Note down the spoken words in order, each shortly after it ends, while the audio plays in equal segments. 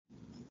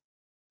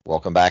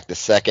Welcome back to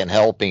Second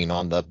Helping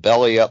on the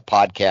Belly Up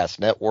Podcast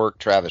Network.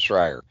 Travis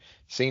Schreier,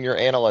 Senior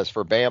Analyst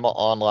for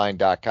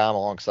BamaOnline.com,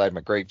 alongside my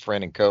great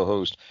friend and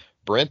co-host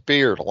Brent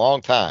Beard,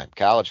 longtime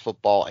college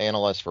football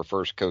analyst for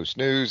First Coast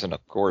News, and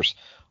of course,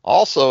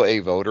 also a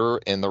voter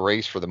in the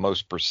race for the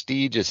most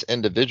prestigious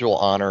individual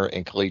honor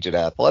in collegiate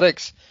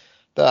athletics,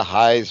 the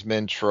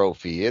Heisman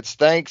Trophy. It's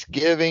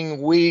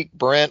Thanksgiving week,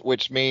 Brent,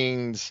 which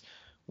means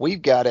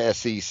we've got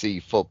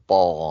SEC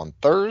football on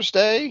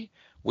Thursday.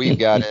 We've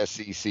got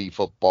SEC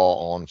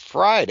football on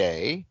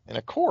Friday. And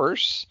of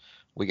course,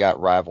 we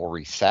got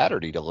Rivalry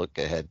Saturday to look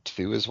ahead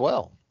to as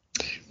well.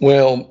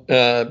 Well,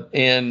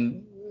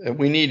 and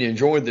we need to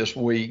enjoy this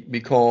week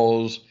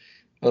because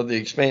of the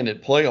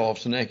expanded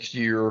playoffs next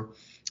year.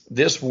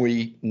 This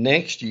week,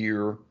 next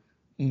year,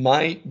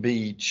 might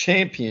be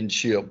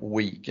championship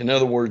week. In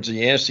other words,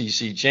 the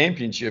SEC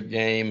championship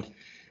game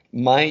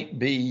might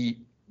be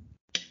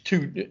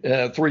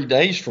 3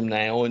 days from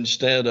now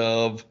instead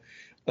of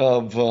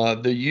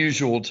the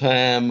usual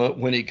time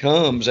when it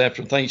comes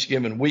after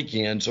Thanksgiving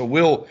weekend. So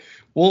we'll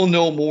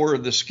know more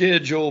of the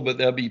schedule, but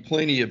there'll be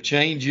plenty of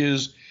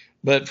changes.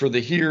 But for the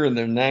here and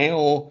the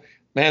now,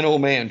 man, oh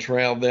man,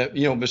 Trav, that,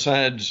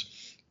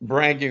 besides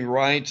bragging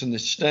rights in the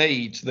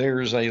states,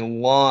 there's a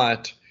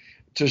lot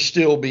to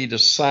still be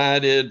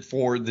decided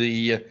for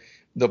the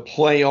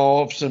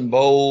playoffs and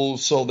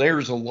bowls. So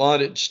there's a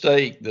lot at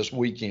stake this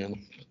weekend.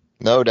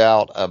 No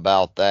doubt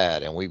about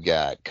that. And we've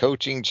got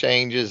coaching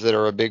changes that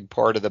are a big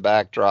part of the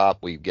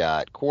backdrop. We've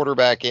got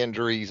quarterback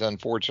injuries,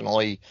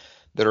 unfortunately,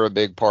 that are a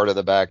big part of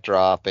the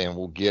backdrop. And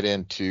we'll get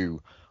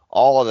into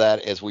all of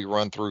that as we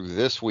run through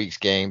this week's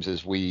games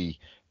as we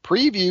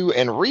preview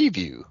and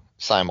review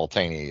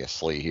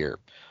simultaneously here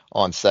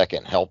on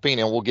Second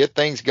Helping. And we'll get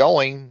things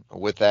going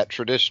with that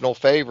traditional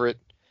favorite,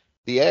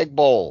 the Egg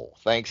Bowl,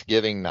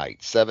 Thanksgiving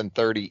night,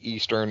 7:30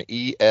 Eastern,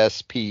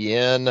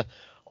 ESPN.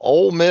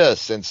 Ole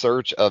Miss in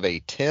search of a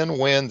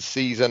 10-win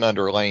season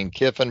under Lane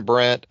Kiffin,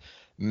 Brent.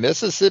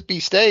 Mississippi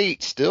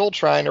State still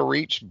trying to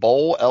reach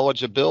bowl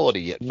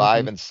eligibility at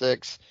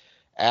 5-6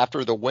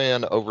 after the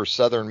win over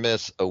Southern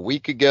Miss a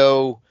week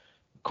ago.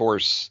 Of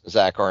course,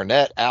 Zach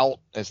Arnett out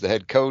as the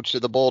head coach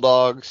of the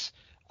Bulldogs.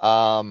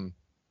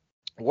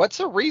 What's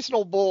a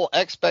reasonable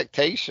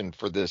expectation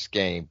for this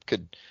game?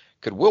 Could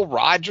Will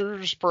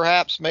Rogers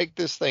perhaps make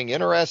this thing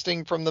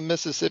interesting from the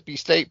Mississippi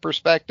State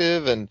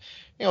perspective? And,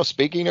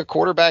 speaking of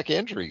quarterback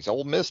injuries,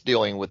 Ole Miss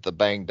dealing with the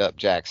banged up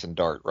Jackson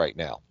Dart right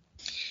now.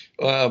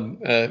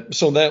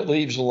 So that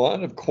leaves a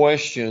lot of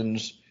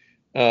questions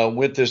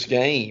with this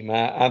game.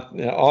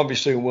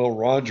 Obviously, Will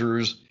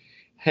Rogers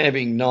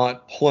having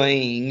not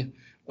playing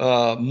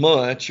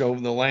much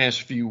over the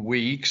last few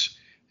weeks,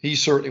 he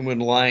certainly would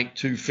like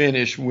to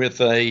finish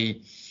with a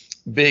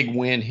big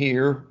win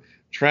here.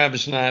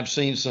 Travis and I have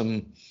seen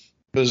some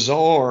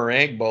bizarre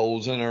Egg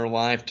Bowls in our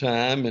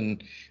lifetime,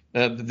 and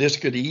this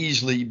could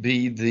easily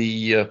be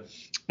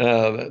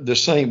the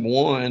same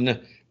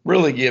one.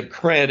 Really give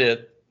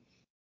credit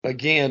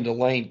again to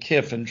Lane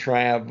Kiffin,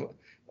 Trav,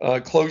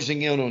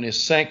 closing in on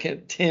his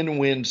second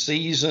 10-win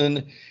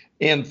season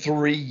in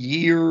 3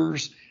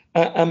 years.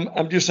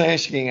 I'm just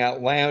asking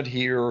out loud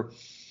here,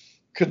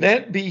 could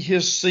that be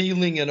his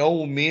ceiling at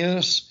Ole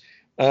Miss?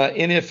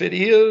 And if it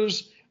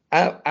is,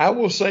 I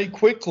will say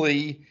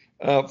quickly,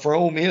 for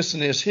Ole Miss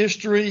in its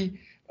history,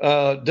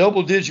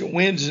 double-digit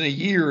wins in a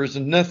year is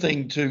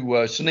nothing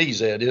to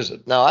sneeze at, is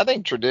it? No, I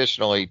think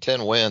traditionally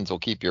 10 wins will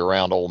keep you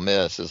around Ole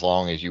Miss as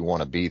long as you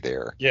want to be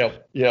there. Yeah.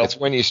 It's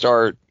when you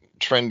start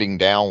trending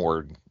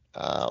downward,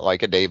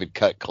 like a David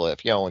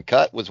Cutcliffe. When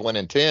Cut was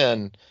winning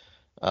 10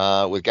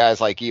 with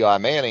guys like Eli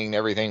Manning,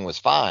 everything was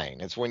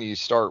fine. It's when you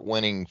start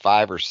winning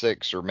 5 or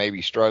 6 or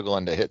maybe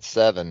struggling to hit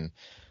 7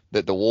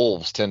 that the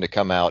Wolves tend to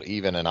come out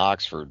even in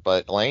Oxford.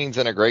 But Lane's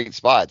in a great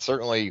spot,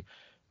 certainly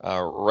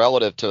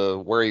relative to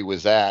where he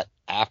was at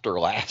after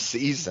last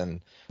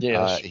season.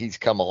 Yes. He's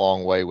come a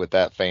long way with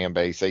that fan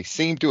base. They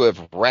seem to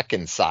have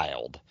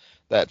reconciled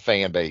that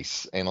fan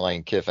base in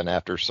Lane Kiffin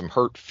after some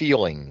hurt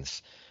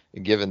feelings,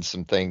 given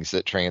some things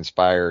that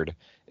transpired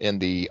in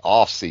the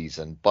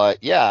offseason. But,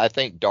 yeah, I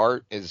think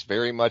Dart is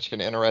very much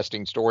an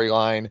interesting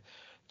storyline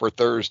for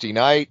Thursday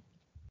night.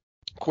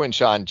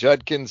 Quinshon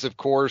Judkins, of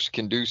course,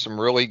 can do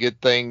some really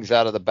good things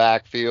out of the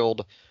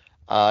backfield.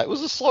 It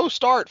was a slow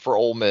start for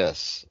Ole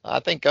Miss. I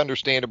think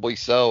understandably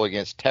so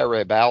against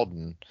Terry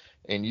Bowden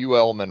and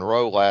UL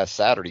Monroe last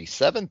Saturday.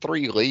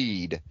 7-3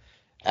 lead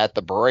at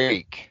the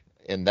break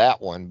in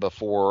that one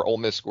before Ole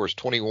Miss scores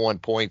 21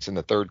 points in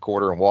the third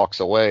quarter and walks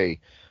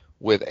away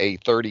with a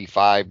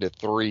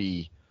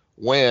 35-3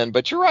 win.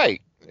 But you're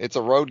right. It's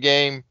a road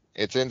game.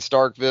 It's in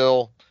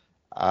Starkville.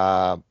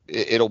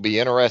 It'll be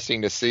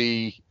interesting to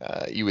see.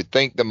 You would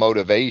think the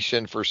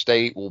motivation for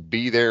State will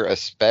be there,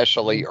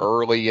 especially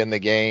early in the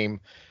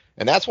game.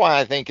 And that's why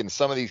I think in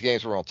some of these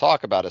games we're going to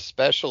talk about,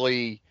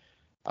 especially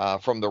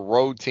from the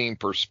road team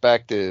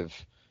perspective,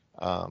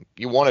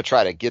 you want to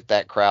try to get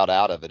that crowd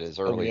out of it as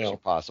early as you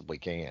possibly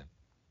can.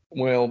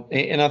 Well,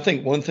 and I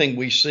think one thing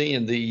we see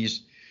in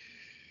these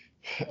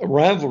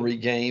rivalry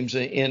games,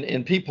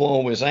 and people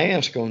always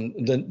ask on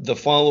the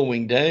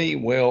following day,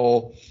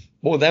 well,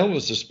 boy, that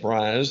was a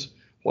surprise.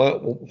 Why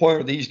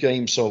are these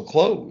games so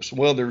close?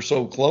 Well, they're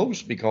so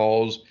close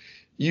because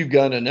you've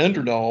got an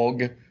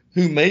underdog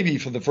who maybe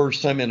for the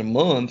first time in a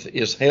month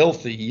is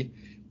healthy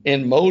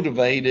and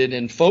motivated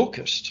and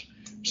focused.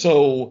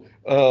 So,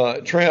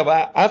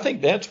 Trav, I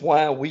think that's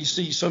why we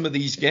see some of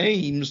these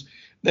games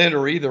that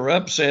are either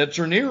upsets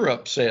or near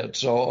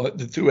upsets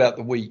throughout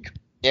the week.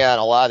 Yeah,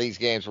 and a lot of these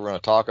games we're going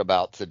to talk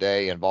about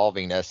today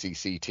involving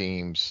SEC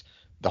teams,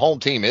 the home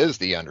team is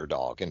the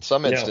underdog. In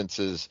some Yeah.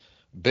 instances,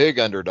 big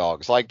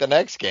underdogs, like the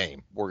next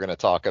game we're going to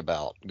talk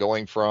about,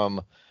 going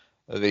from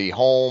the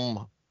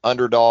home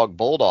underdog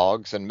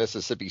Bulldogs in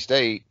Mississippi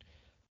State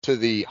to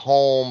the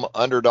home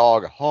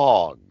underdog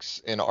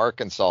Hogs in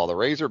Arkansas. The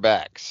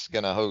Razorbacks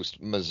going to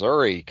host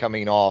Missouri,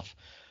 coming off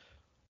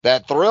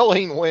that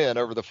thrilling win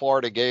over the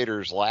Florida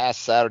Gators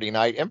last Saturday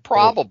night. Oh,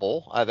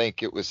 Improbable, I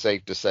think it was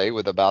safe to say,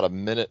 with about a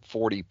minute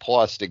 40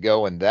 plus to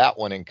go in that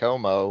one in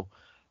Como.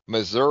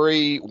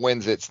 Missouri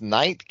wins its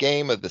ninth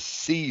game of the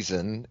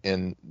season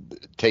in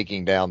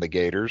taking down the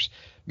Gators.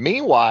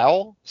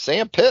 Meanwhile,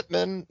 Sam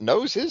Pittman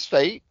knows his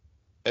fate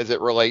as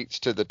it relates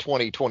to the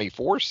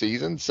 2024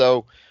 season.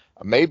 So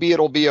maybe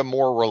it'll be a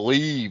more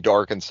relieved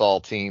Arkansas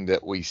team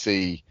that we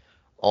see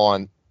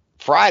on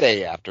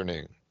Friday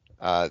afternoon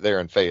there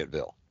in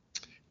Fayetteville.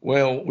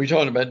 well, we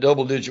talked about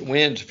double-digit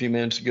wins a few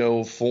minutes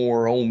ago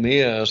for Ole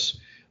Miss,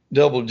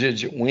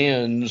 double-digit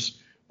wins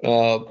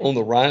on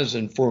the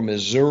horizon for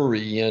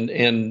Missouri,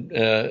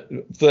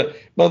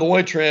 by the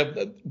way,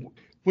 Trev,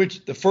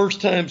 which the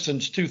first time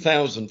since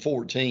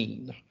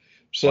 2014. Wow.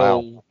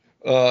 So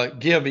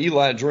give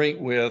Eli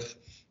Drinkwith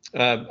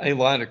a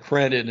lot of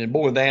credit, and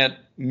boy, that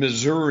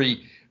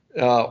Missouri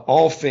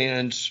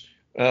offense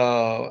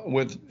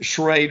with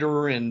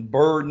Schrader and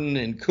Burden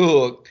and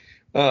Cook.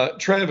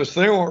 Travis,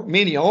 there aren't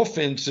many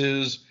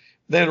offenses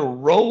that are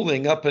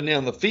rolling up and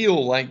down the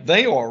field like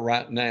they are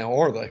right now,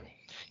 are they?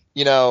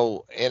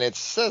 And it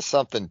says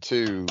something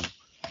too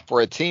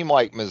for a team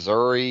like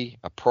Missouri,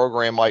 a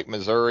program like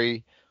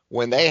Missouri,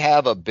 when they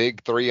have a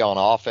big three on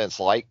offense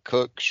like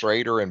Cook,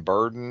 Schrader, and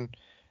Burden,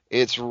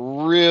 it's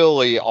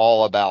really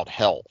all about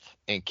health.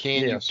 And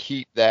can you Yes,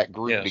 keep that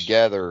group yes.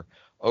 together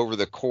over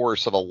the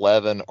course of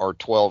 11 or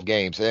 12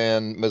 games?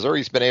 And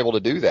Missouri's been able to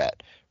do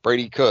that.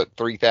 Brady Cook,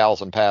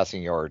 3,000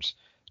 passing yards.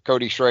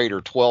 Cody Schrader,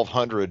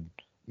 1,200,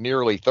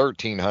 nearly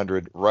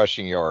 1,300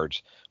 rushing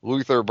yards.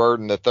 Luther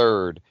Burden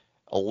III,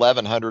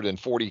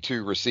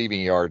 1,142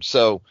 receiving yards.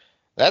 So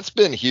that's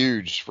been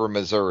huge for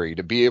Missouri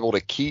to be able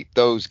to keep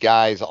those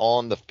guys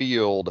on the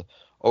field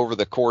over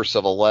the course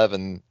of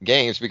 11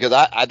 games, because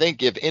I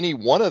think if any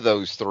one of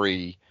those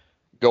three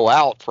go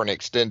out for an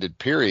extended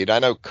period, I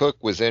know Cook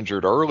was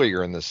injured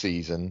earlier in the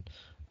season,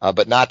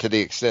 but not to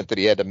the extent that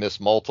he had to miss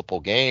multiple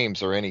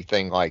games or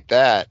anything like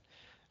that.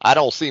 I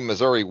don't see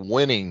Missouri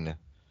winning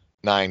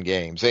 9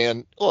 games.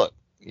 And look,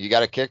 you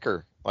got a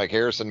kicker like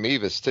Harrison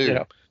Mevis, too,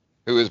 Yeah.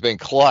 who has been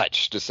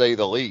clutch to say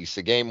the least.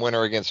 A game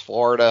winner against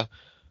Florida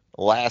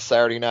last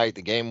Saturday night,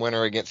 the game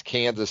winner against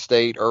Kansas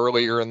State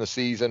earlier in the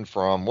season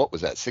from, what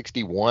was that,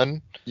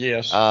 61?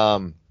 Yes.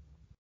 Um,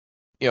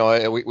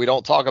 we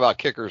don't talk about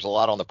kickers a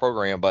lot on the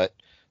program, but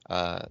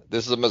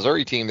this is a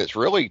Missouri team that's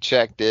really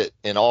checked it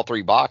in all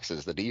three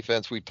boxes. The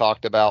defense we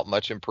talked about,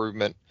 much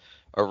improvement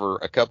over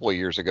a couple of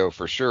years ago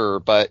for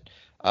sure, but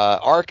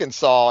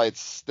Arkansas,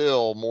 it's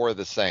still more of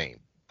the same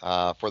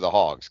for the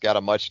Hogs. Got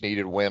a much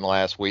needed win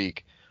last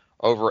week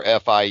over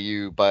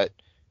FIU, but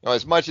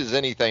as much as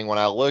anything, when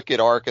I look at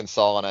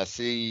Arkansas and I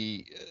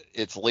see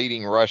its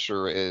leading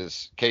rusher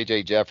is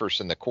KJ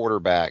Jefferson, the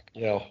quarterback,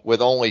 Yeah.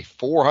 with only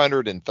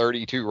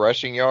 432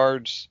 rushing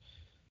yards,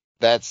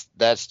 that's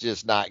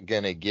just not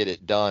going to get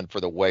it done for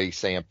the way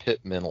Sam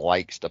Pittman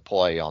likes to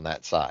play on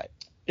that side.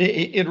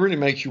 It really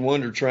makes you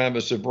wonder,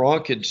 Travis, if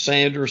Rocket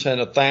Sanders had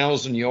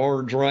 1,000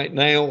 yards right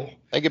now.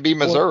 They could be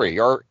What? Missouri,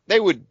 or they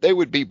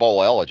would be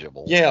bowl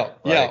eligible, Yeah, right?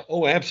 yeah.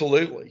 Oh,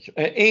 absolutely.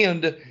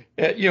 And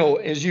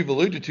as you've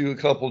alluded to a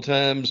couple of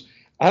times,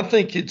 I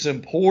think it's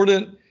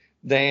important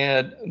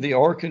that the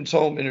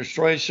Arkansas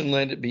administration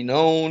let it be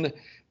known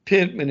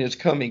Pittman is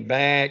coming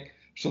back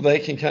so they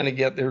can kind of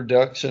get their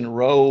ducks in a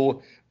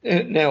row.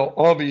 And now,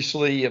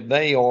 obviously, if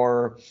they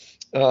are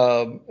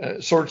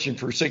searching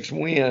for 6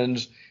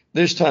 wins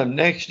this time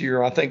next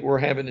year, I think we're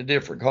having a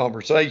different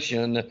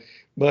conversation.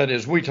 But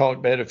as we talked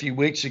about a few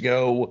weeks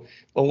ago,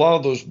 a lot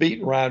of those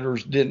beat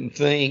writers didn't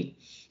think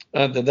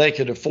that they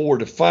could afford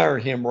to fire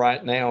him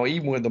right now,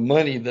 even with the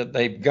money that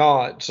they've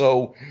got.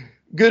 So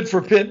good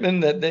for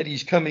Pittman that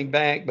he's coming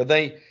back, but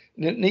they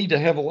need to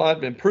have a lot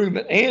of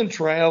improvement. And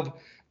Trav,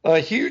 a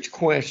huge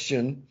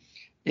question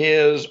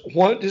is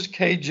what does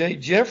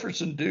KJ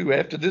Jefferson do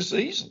after this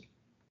season?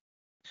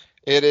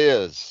 It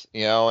is,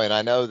 and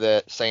I know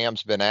that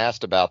Sam's been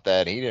asked about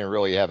that. He didn't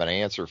really have an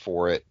answer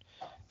for it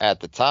at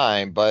the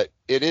time, but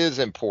it is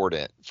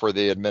important for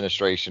the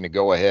administration to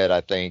go ahead,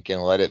 I think,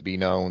 and let it be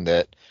known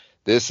that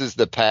this is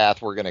the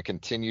path we're going to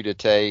continue to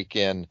take.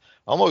 And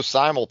almost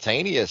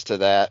simultaneous to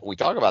that, we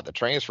talk about the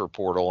transfer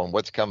portal and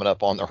what's coming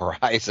up on the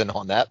horizon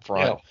on that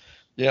front. Yeah.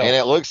 Yeah. And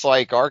it looks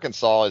like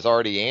Arkansas has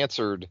already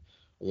answered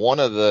one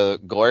of the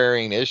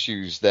glaring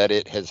issues that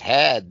it has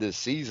had this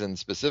season,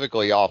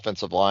 specifically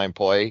offensive line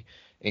play,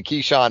 and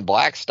Keyshawn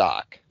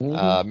Blackstock,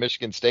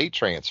 Michigan State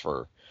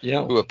transfer,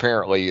 who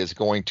apparently is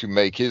going to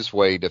make his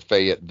way to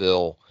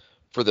Fayetteville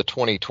for the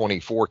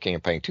 2024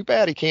 campaign. Too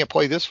bad he can't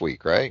play this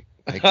week, right?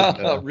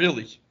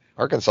 Really?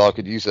 Arkansas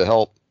could use the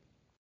help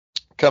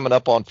coming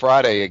up on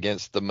Friday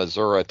against the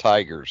Missouri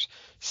Tigers.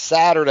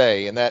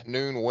 Saturday in that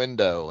noon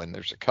window, and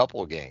there's a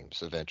couple of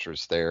games of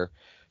interest there.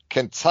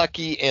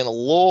 Kentucky and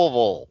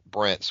Louisville,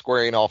 Brent,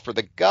 squaring off for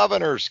the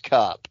Governor's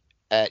Cup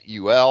at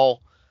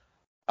UL.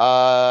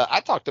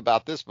 I talked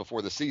about this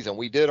before the season.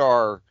 We did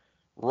our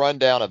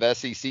rundown of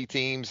SEC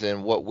teams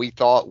and what we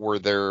thought were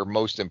their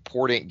most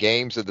important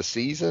games of the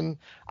season.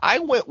 I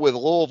went with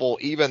Louisville,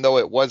 even though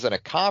it wasn't a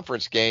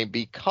conference game,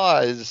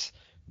 because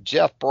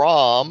Jeff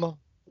Brom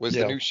was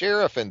the new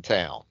sheriff in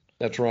town.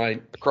 That's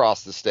right.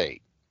 Across the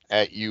state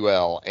at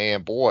UL.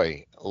 And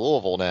boy,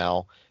 Louisville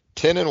now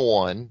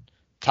 10-1,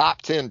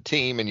 top 10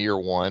 team in year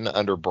one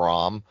under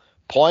Brom,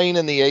 playing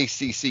in the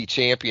ACC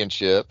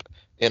championship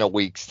in a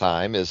week's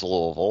time is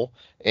Louisville,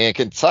 and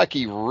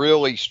Kentucky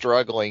really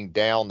struggling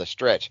down the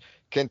stretch.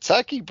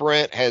 Kentucky,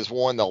 Brent, has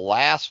won the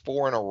last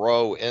 4 in a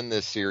row in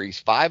this series,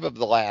 5 of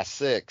the last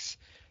 6,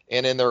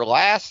 and in their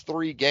last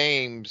 3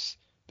 games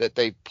that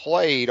they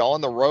played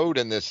on the road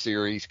in this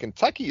series,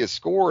 Kentucky has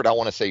scored, I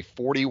want to say,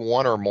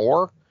 41 or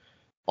more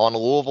on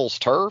Louisville's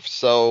turf.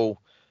 So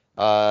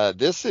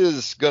this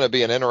is going to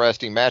be an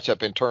interesting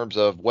matchup in terms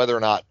of whether or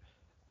not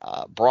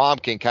Brom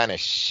can kind of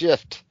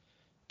shift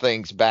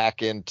things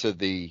back into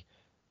the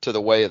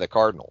way of the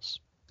Cardinals.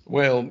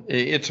 Well,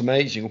 it's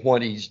amazing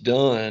what he's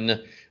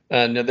done.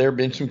 Now, there have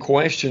been some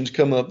questions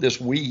come up this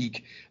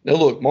week. Now,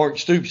 look, Mark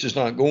Stoops is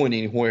not going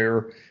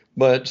anywhere,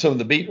 but some of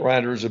the beat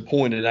writers have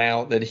pointed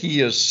out that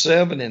he is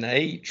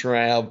 7-8,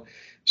 Trav,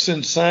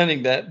 since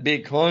signing that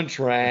big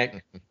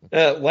contract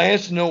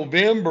last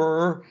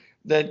November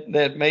that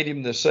made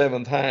him the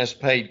 7th highest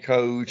paid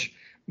coach.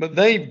 But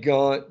they've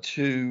got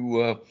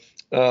to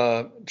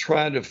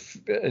try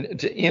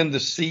to end the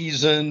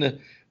season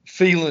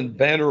feeling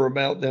better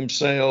about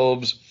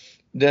themselves.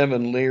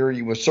 Devin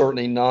Leary was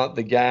certainly not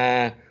the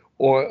guy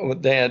or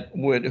that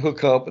would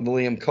hook up with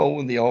Liam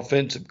Cohen, the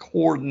offensive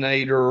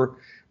coordinator.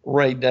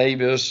 Ray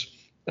Davis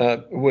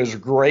was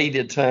great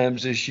at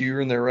times this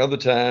year, and there are other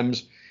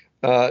times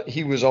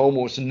he was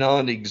almost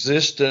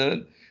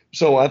non-existent.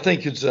 So I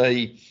think it's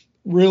a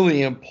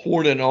really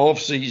important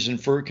offseason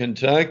for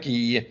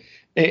Kentucky.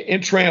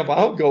 And Trav,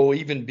 I'll go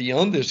even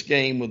beyond this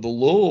game with the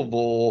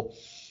Louisville,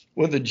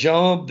 with the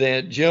job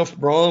that Jeff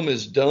Brom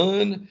has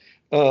done.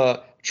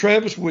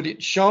 Travis, would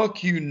it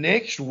shock you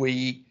next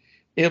week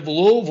if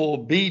Louisville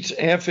beats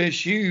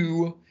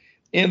FSU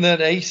in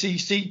that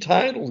ACC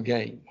title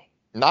game?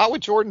 Not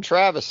with Jordan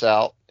Travis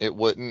out, it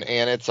wouldn't.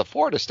 And it's a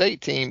Florida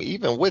State team,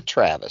 even with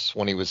Travis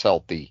when he was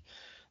healthy,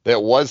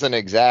 that wasn't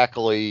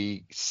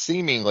exactly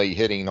seemingly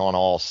hitting on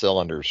all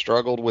cylinders.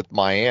 Struggled with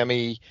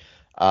Miami.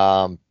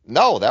 No,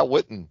 that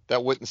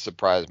wouldn't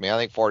surprise me. I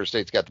think Florida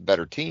State's got the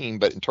better team,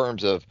 but in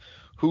terms of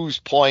who's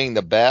playing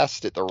the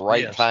best at the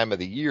right time of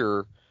the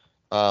year,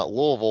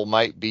 Louisville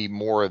might be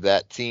more of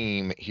that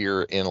team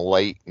here in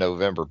late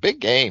November. Big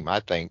game,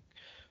 I think,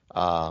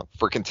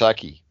 for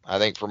Kentucky. I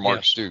think for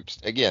Mark Stoops.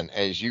 Again,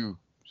 as you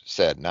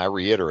said, and I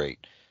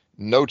reiterate,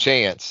 no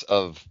chance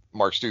of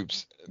Mark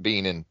Stoops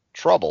being in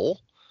trouble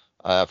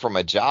from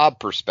a job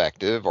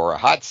perspective or a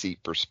hot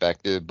seat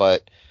perspective,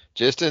 but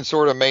just in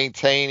sort of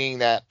maintaining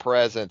that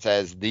presence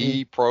as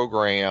the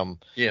program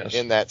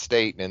in that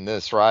state and in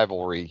this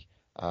rivalry.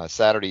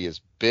 Saturday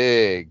is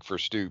big for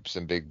Stoops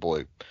and Big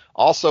Blue.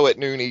 Also at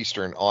noon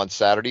Eastern on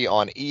Saturday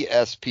on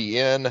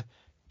ESPN,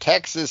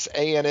 Texas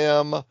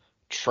A&M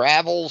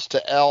travels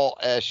to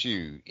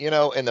LSU. You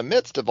know, in the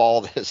midst of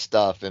all this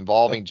stuff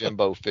involving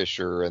Jimbo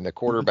Fisher and the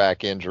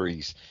quarterback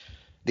injuries,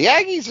 the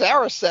Aggies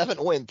are a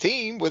 7-win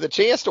team with a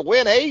chance to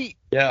win 8.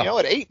 Yeah. You know,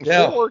 at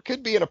 8-4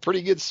 could be in a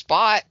pretty good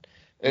spot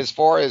as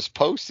far as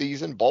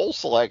postseason bowl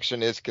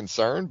selection is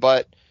concerned.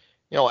 But,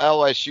 you know,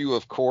 LSU,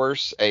 of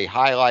course, a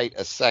highlight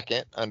a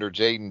second under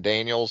Jaden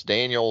Daniels.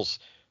 Daniels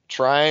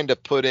trying to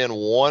put in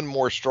one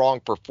more strong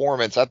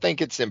performance. I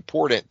think it's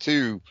important,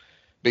 too,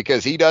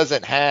 because he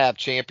doesn't have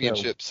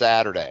championship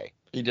Saturday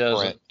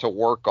to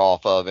work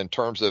off of in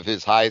terms of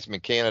his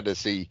Heisman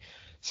candidacy.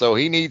 So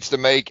he needs to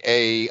make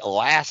a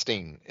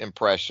lasting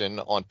impression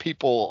on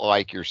people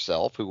like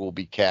yourself who will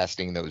be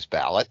casting those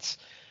ballots.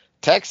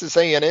 Texas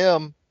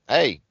A&M,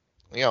 hey,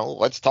 you know,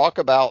 let's talk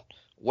about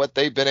what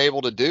they've been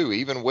able to do,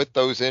 even with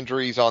those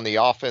injuries on the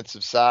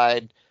offensive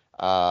side,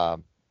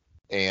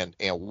 and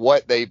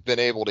what they've been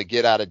able to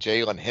get out of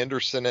Jalen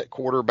Henderson at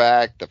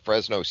quarterback. The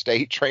Fresno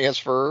State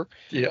transfer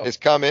has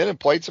come in and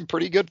played some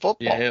pretty good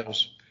football.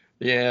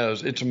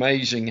 Yes. It's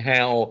amazing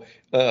how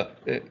Uh,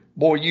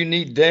 Boy, you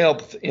need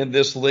depth in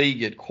this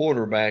league at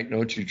quarterback,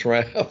 don't you,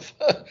 Trav?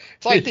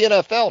 It's like the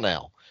NFL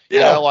now.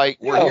 Yeah, Like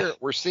yeah.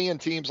 we're seeing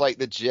teams like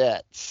the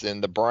Jets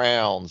and the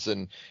Browns,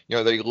 and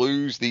they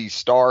lose these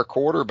star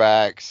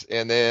quarterbacks,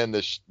 and then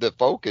the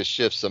focus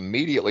shifts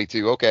immediately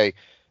to, okay,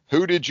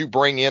 who did you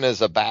bring in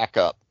as a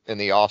backup in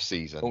the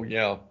offseason? Oh,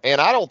 yeah. And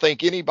I don't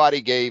think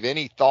anybody gave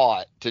any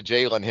thought to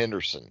Jalen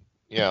Henderson,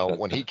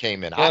 when he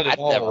came in. Not at I'd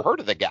never all. heard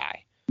of the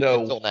guy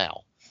No, until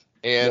now,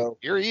 and no.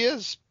 here he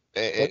is.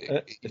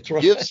 That's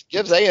right.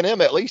 Gives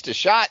A&M at least a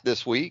shot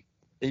this week.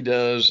 He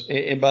does.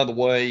 And by the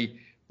way,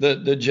 the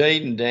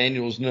Jaden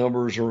Daniels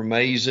numbers are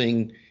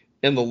amazing.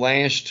 In the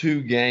last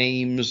two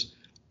games,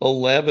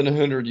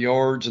 1,100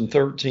 yards and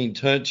 13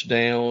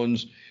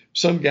 touchdowns.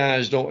 Some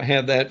guys don't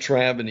have that,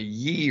 Trav, in a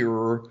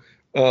year.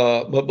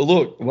 But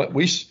look,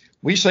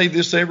 we say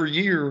this every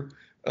year.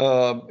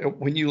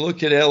 When you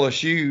look at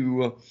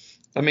LSU,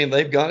 I mean,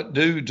 they've got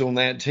dudes on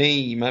that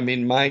team. I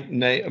mean,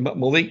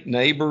 Malik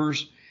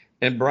Neighbors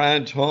and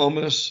Brian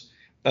Thomas,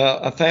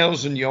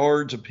 1,000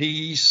 yards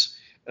apiece.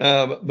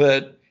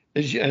 But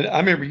and I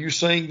remember you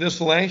saying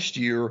this last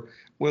year,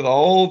 with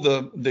all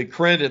the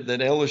credit that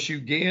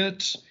LSU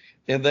gets,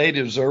 and they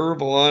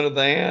deserve a lot of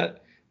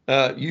that,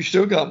 you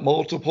still got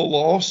multiple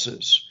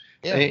losses.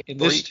 Yeah, And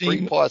this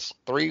team,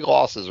 three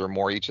losses or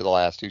more each of the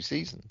last two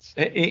seasons.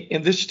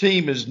 and this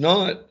team is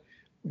not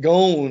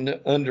gone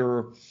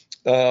under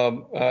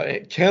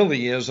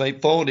Kelly as they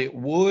thought it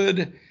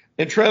would.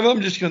 And Trev,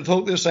 I'm just going to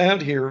throw this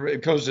out here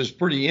because it's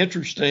pretty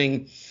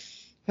interesting.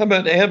 How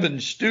about Evan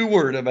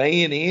Stewart of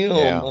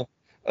A&M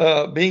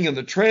being in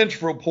the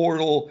transfer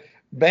portal?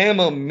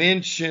 Bama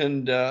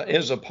mentioned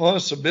as a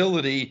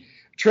possibility.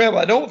 Trev,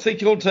 I don't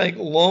think it'll take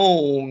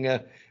long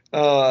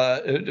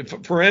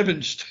for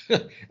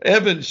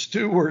Evan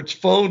Stewart's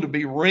phone to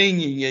be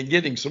ringing and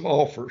getting some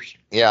offers.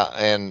 Yeah,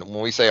 and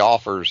when we say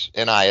offers,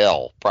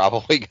 NIL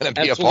probably going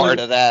to be Absolutely. a part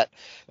of that.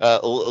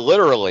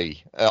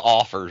 Literally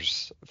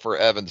offers for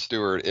Evan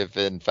Stewart if,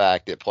 in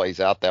fact, it plays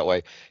out that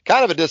way.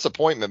 Kind of a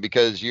disappointment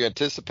because you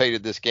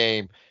anticipated this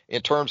game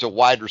in terms of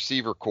wide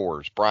receiver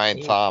cores.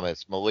 Brian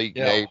Thomas, Malik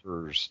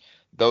Neighbors,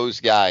 those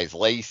guys,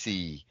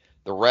 Lacey,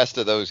 the rest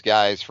of those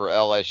guys for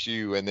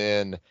LSU, and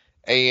then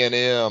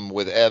A&M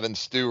with Evan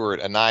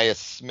Stewart, Anais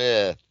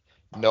Smith,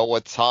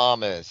 Noah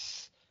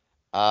Thomas.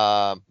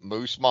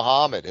 Moose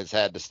Muhammad has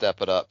had to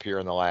step it up here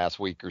in the last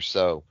week or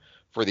so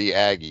for the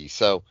Aggies.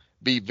 So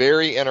be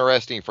very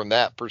interesting from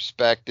that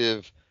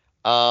perspective.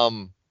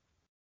 And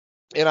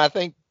I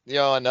think,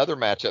 another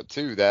matchup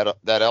too, that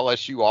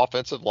LSU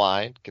offensive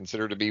line,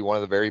 considered to be one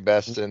of the very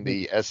best in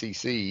the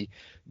SEC,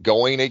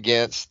 going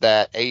against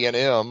that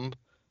A&M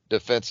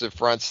defensive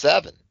front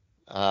seven.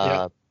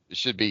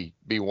 Should be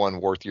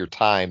one worth your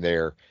time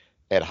there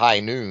at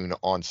high noon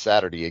on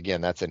Saturday. Again,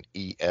 that's an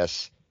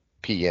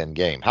ESPN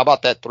game. How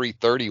about that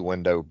 3:30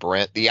 window,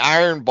 Brent? The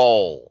Iron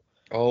Bowl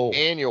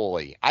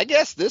annually. I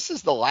guess this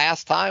is the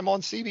last time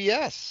on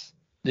CBS.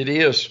 It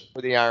is.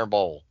 For the Iron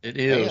Bowl. It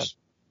is. Man,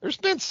 there's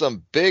been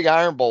some big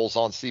Iron Bowls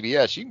on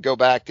CBS. You can go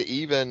back to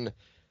even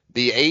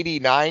the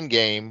 89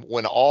 game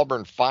when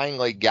Auburn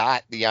finally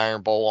got the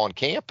Iron Bowl on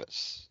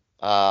campus.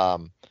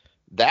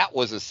 That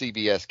was a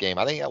CBS game.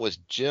 I think that was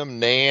Jim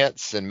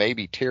Nance and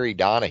maybe Terry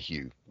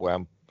Donahue. Well,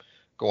 I'm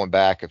going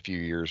back a few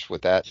years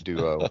with that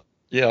duo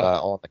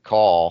on the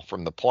call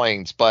from the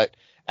Plains. But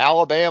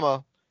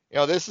Alabama,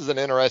 this is an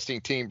interesting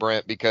team,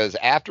 Brent, because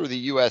after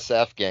the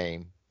USF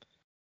game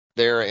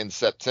there in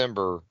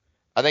September,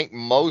 I think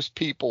most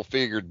people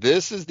figured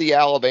this is the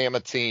Alabama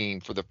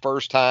team for the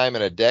first time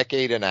in a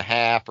decade and a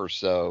half or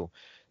so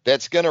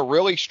that's going to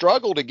really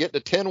struggle to get to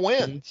 10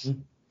 wins,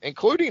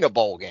 including a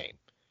bowl game.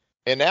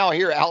 And now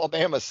here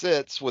Alabama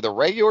sits with a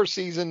regular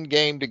season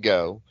game to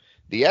go,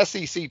 the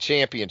SEC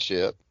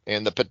championship,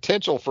 and the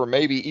potential for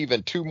maybe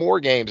even two more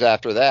games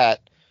after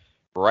that,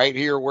 right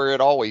here where it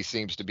always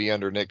seems to be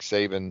under Nick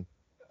Saban,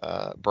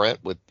 Brent,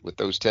 with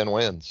those 10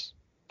 wins.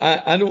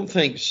 I don't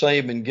think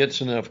Saban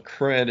gets enough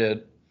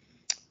credit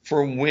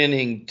for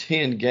winning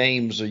 10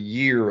 games a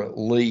year at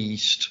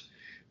least.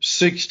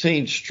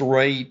 16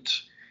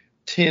 straight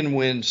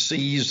 10-win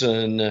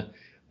season.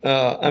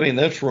 I mean,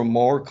 that's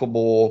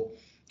remarkable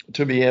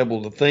to be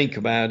able to think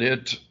about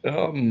it.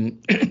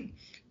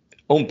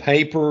 On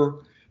paper,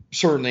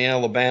 certainly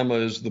Alabama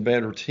is the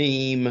better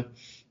team,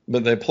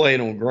 but they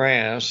played on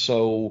grass.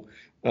 So,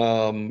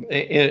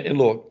 and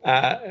look,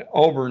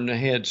 Auburn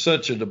had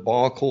such a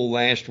debacle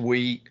last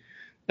week,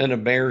 an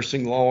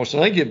embarrassing loss.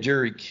 And I give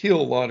Jerry Kill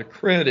a lot of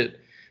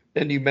credit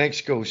at New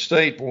Mexico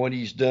State for what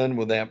he's done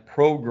with that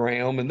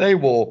program. And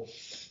they'll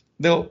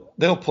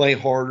play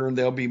harder and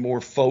they'll be more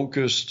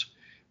focused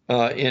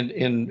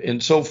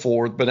and so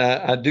forth. But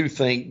I do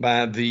think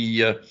by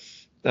the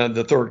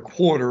third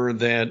quarter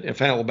that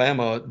if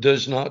Alabama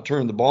does not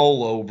turn the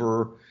ball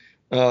over,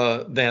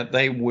 that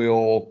they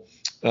will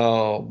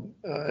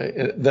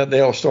that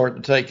they'll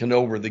start taking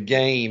over the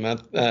game.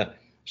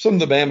 Some of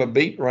the Bama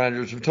beat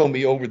writers have told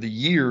me over the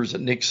years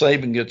that Nick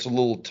Saban gets a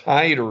little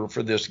tighter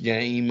for this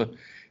game,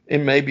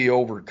 and maybe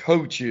over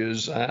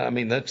coaches. I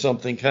mean, that's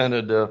something kind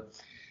of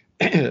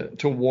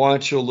to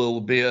watch a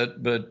little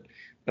bit. But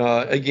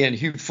again,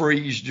 Hugh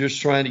Freeze just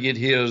trying to get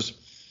his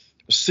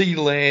sea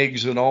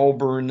legs at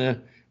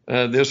Auburn.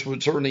 This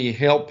would certainly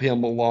help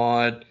him a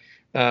lot.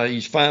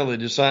 He's finally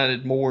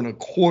decided more in a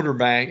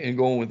quarterback and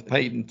going with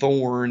Peyton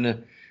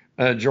Thorne.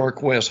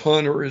 Jarquez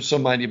Hunter is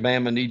somebody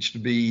Bama needs to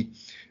be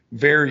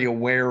very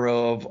aware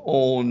of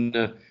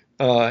on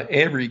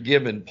every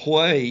given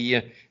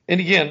play. And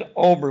again,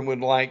 Auburn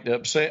would like to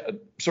upset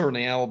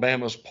certainly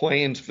Alabama's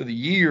plans for the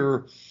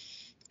year.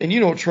 And,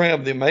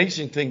 Trav, the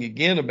amazing thing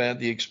again about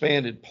the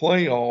expanded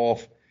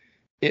playoff,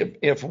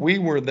 if we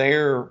were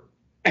there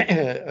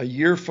a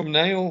year from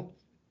now,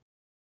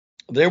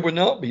 there would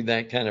not be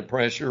that kind of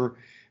pressure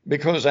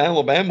because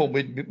Alabama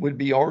would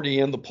be already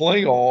in the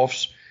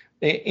playoffs,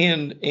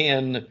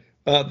 and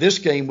this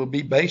game would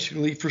be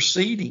basically for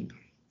seeding.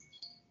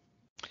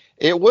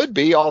 It would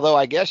be, although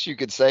I guess you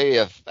could say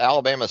if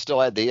Alabama still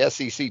had the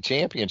SEC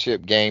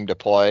championship game to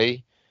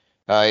play,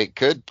 it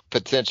could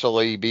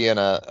potentially be in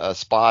a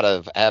spot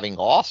of having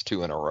lost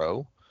 2 in a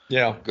row.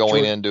 Yeah,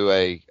 going true. into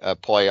a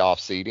playoff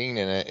seeding,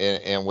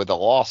 and with a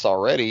loss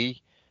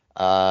already,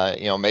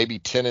 maybe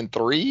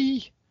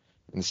 10-3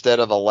 instead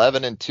of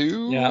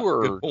 11-2 Yeah,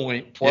 good or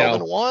point.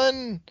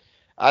 12-1.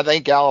 I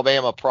think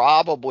Alabama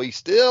probably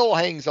still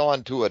hangs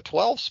on to a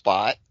 12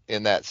 spot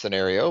in that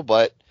scenario,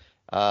 but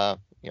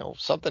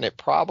something it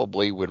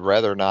probably would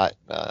rather not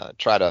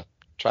try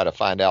to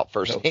find out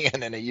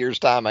firsthand in a year's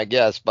time, I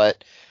guess.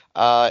 But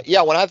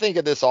when I think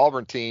of this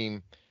Auburn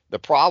team, the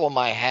problem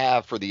I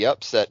have for the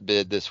upset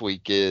bid this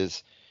week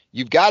is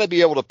you've got to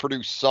be able to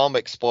produce some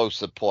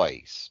explosive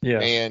plays.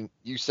 Yes. And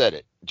you said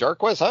it.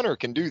 Jarquez Hunter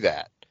can do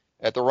that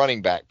at the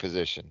running back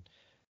position.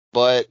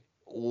 But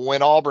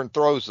when Auburn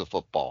throws the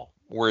football,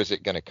 where is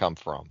it going to come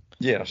from?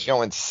 Yes.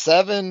 In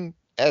 7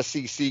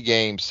 SEC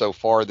games so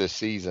far this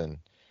season,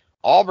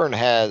 Auburn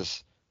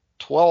has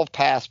 12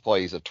 pass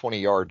plays of 20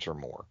 yards or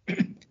more.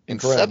 In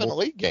 7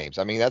 league games.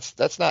 I mean,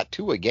 that's not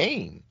 2 a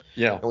game.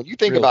 Yeah. And when you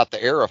think about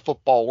the era of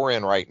football we're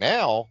in right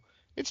now,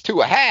 it's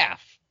 2.5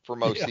 for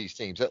most of these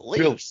teams, at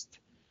least.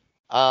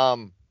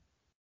 And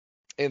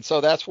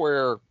so that's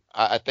where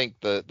I think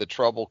the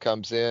trouble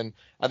comes in.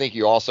 I think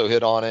you also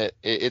hit on it.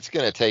 It's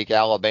going to take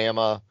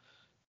Alabama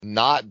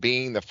not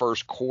being the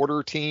first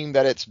quarter team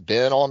that it's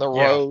been on the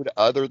road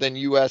other than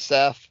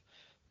USF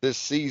this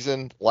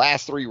season.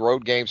 Last 3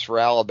 road games for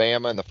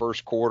Alabama in the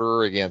first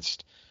quarter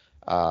against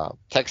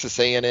Texas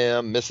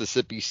A&M,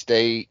 Mississippi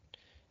State,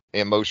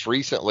 and most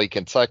recently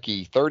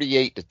Kentucky,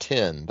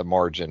 38-10, the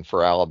margin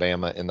for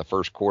Alabama in the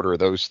first quarter of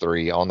those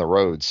 3 on the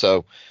road.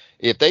 So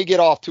if they get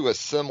off to a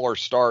similar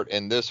start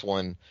in this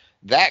one,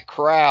 that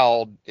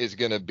crowd is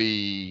going to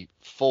be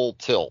full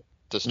tilt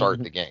to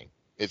start the game.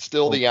 It's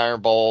still the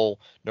Iron Bowl,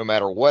 no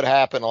matter what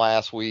happened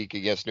last week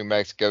against New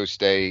Mexico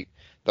State.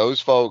 Those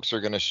folks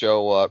are going to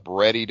show up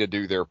ready to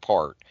do their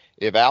part.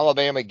 If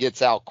Alabama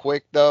gets out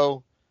quick,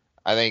 though,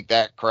 I think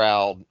that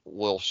crowd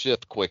will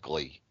shift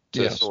quickly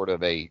to sort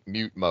of a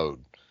mute mode,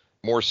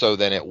 more so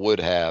than it would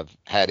have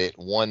had it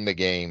won the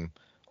game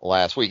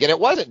last week. And it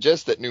wasn't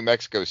just that New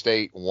Mexico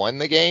State won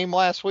the game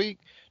last week.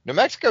 New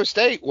Mexico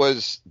State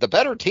was the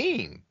better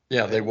team.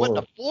 Yeah, they were. It wasn't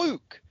a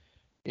fluke.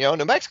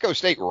 New Mexico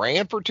State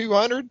ran for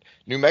 200.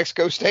 New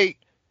Mexico State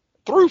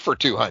threw for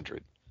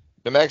 200.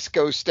 New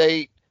Mexico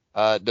State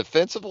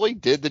defensively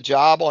did the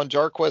job on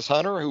Jarquez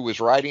Hunter, who was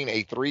riding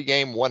a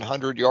 3-game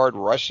 100-yard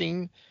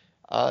rushing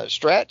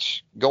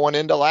stretch going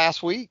into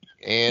last week,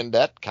 and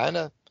that kind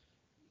of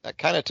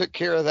took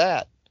care of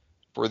that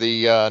for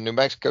the New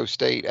Mexico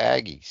State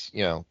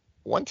Aggies.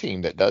 One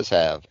team that does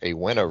have a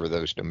win over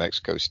those New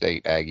Mexico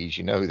State Aggies,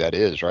 you know who that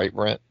is, right,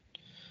 Brent?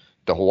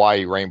 The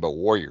Hawaii Rainbow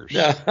Warriors.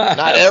 Yeah,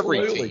 not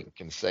every team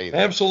can say that.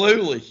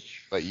 Absolutely.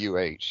 But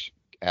UH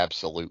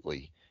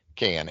absolutely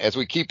can. As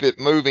we keep it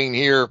moving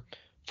here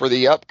for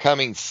the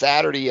upcoming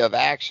Saturday of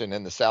action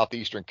in the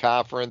Southeastern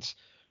Conference,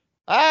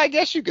 I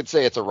guess you could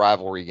say it's a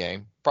rivalry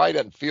game. Probably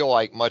doesn't feel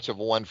like much of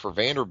one for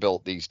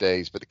Vanderbilt these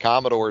days, but the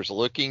Commodores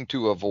looking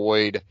to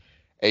avoid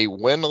a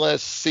winless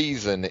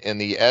season in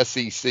the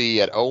SEC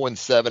at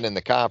 0-7 in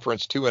the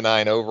conference,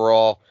 2-9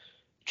 overall.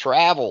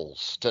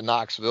 Travels to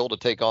Knoxville to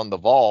take on the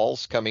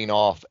Vols, coming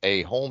off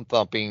a home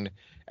thumping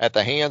at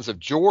the hands of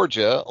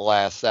Georgia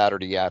last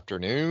Saturday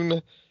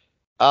afternoon.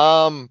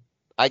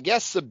 I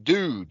guess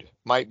subdued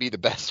might be the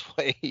best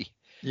way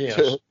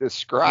to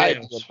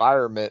describe the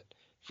environment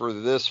for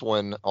this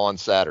one on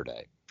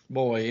Saturday.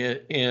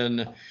 Boy,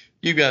 and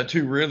you've got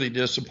 2 really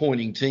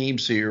disappointing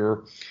teams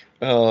here,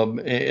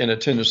 and a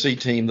Tennessee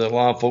team that a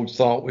lot of folks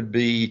thought would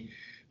be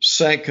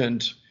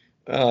second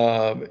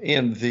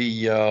in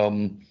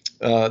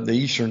the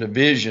Eastern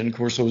Division. Of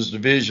course, those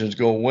divisions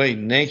go away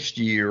next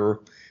year.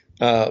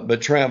 But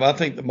Trav, I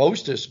think the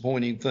most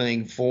disappointing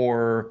thing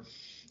for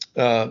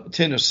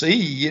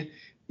Tennessee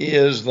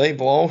is they've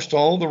lost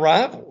all the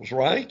rivals,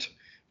 right?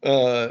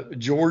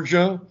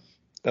 Georgia,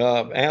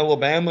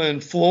 Alabama,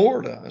 and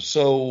Florida.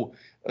 So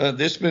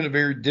this has been a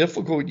very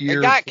difficult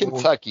year. They got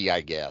Kentucky,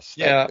 I guess.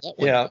 Yeah,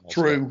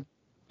 true.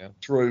 Yeah.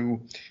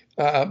 true.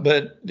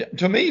 But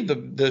to me,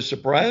 the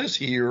surprise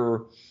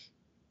here,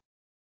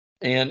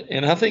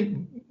 and I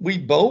think we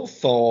both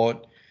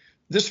thought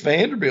this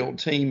Vanderbilt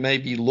team may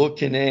be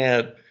looking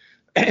at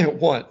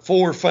what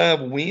 4 or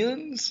 5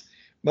 wins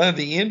by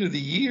the end of the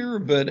year,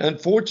 but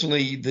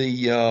unfortunately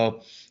the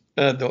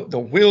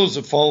wheels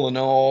have fallen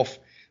off.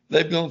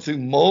 They've gone through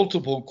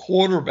multiple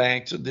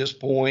quarterbacks at this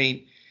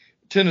point.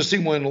 Tennessee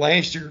won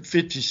last year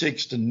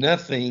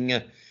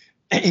 56-0,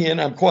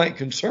 and I'm quite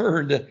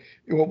concerned.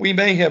 Well, we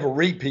may have a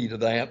repeat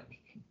of that.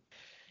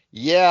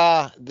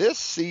 Yeah, this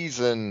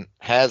season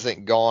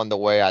hasn't gone the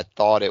way I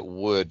thought it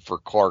would for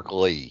Clark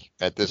Lee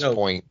at this No.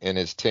 point in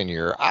his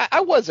tenure.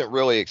 I wasn't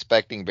really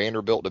expecting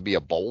Vanderbilt to be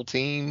a bowl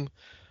team,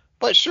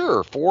 but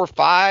sure, 4 or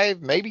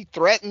 5, maybe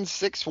threaten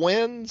 6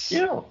 wins.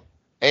 Yeah. Yep.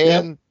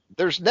 And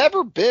there's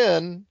never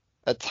been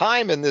a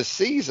time in this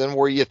season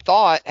where you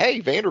thought, hey,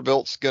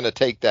 Vanderbilt's going to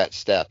take that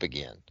step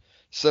again,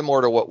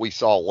 similar to what we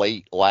saw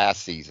late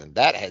last season.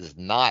 That has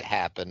not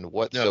happened No.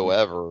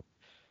 whatsoever.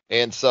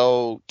 And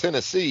so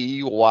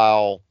Tennessee,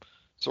 while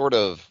sort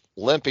of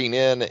limping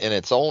in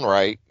its own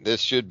right,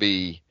 this should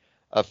be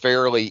a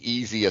fairly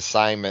easy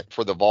assignment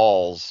for the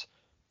Vols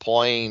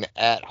playing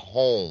at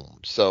home.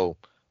 So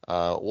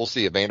we'll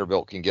see if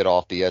Vanderbilt can get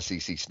off the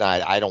SEC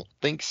snide. I don't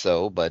think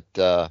so, but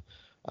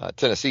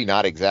Tennessee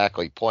not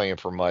exactly playing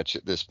for much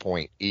at this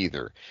point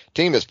either.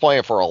 Team is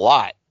playing for a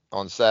lot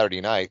on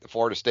Saturday night. The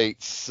Florida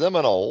State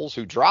Seminoles,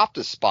 who dropped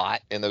a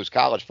spot in those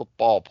college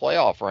football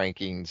playoff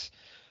rankings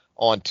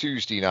on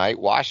Tuesday night.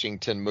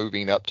 Washington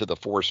moving up to the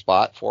 4th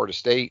spot. Florida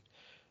State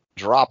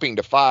dropping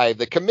to 5.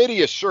 The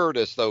committee assured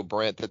us, though,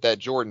 Brent, that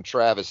Jordan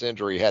Travis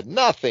injury had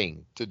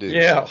nothing to do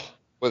Yeah.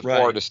 with Right.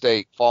 Florida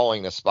State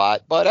falling a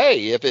spot. But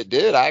hey, if it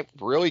did, I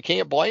really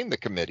can't blame the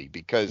committee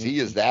because he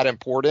is that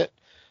important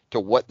to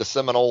what the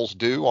Seminoles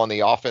do on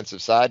the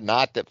offensive side.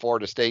 Not that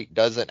Florida State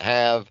doesn't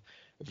have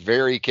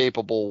very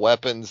capable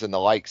weapons in the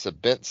likes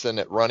of Benson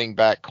at running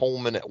back,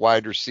 Coleman at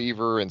wide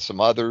receiver, and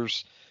some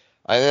others.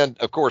 And then,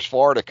 of course,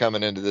 Florida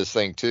coming into this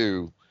thing,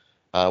 too,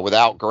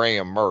 without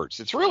Graham Mertz.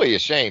 It's really a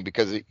shame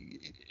because it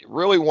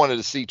really wanted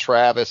to see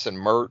Travis and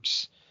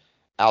Mertz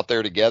out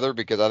there together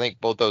because I think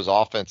both those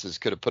offenses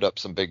could have put up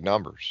some big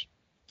numbers.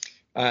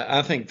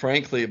 I think,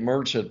 frankly, if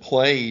Mertz had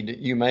played,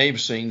 you may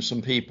have seen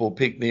some people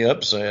pick the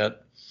upset.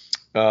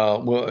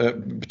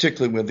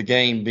 Particularly with the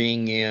game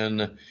being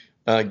in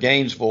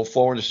Gainesville.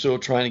 Florida still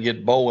trying to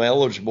get bowl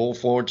eligible.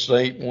 Florida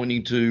State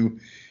wanting to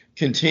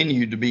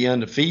continue to be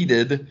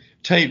undefeated.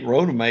 Tate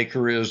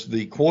Rodemaker is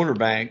the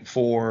quarterback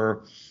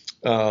for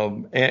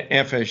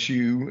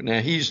FSU.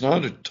 Now, he's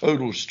not a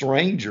total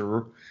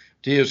stranger.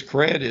 To his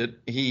credit,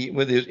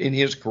 in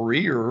his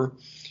career,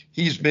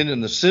 he's been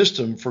in the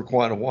system for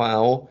quite a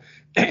while,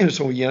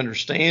 so he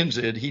understands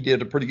it. He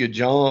did a pretty good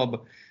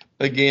job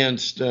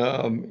against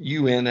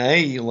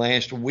UNA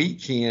last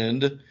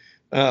weekend.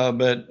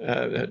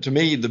 But to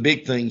me, the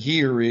big thing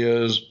here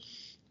is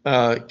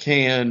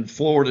can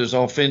Florida's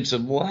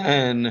offensive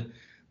line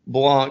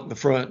block the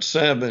front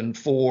seven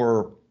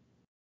for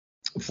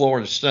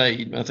Florida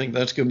State? I think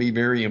that's going to be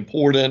very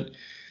important.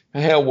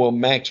 How will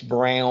Max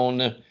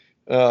Brown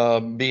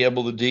be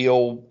able to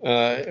deal?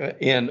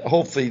 And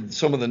hopefully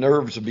some of the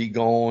nerves will be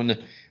gone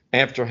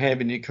after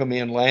having to come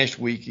in last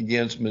week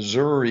against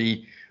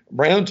Missouri.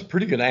 Brown's a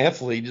pretty good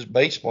athlete, he's a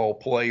baseball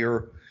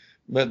player,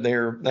 but they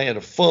had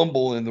a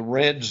fumble in the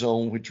red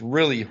zone, which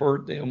really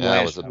hurt them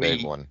That was last a week.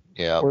 big one.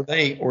 Yeah. Or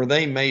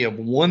they may have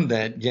won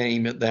that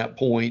game at that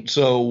point.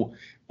 So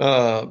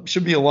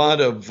should be a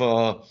lot of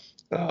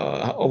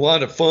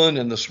fun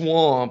in the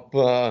swamp,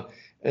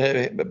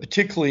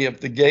 particularly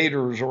if the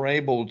Gators are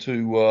able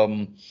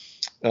to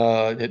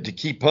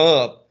keep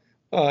up.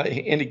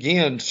 And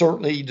again,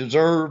 certainly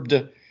deserved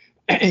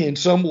in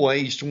some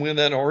ways to win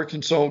that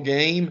Arkansas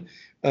game.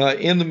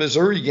 In the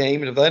Missouri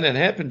game, and if that hadn't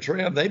happened,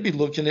 Trav, they'd be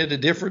looking at a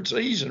different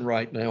season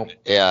right now.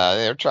 Yeah,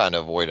 they're trying to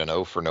avoid an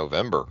O for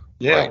November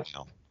right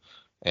now.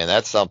 And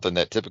that's something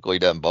that typically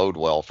doesn't bode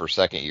well for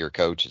second-year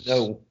coaches.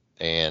 No.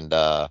 And,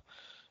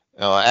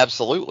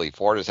 absolutely,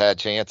 Florida's had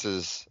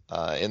chances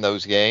in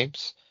those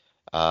games.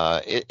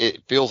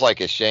 It feels like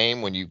a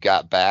shame when you've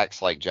got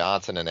backs like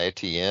Johnson and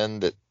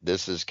Etienne that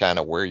this is kind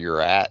of where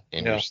you're at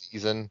in your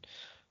season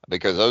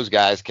because those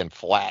guys can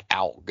flat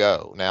out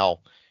go. Now,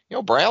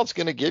 Brown's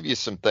going to give you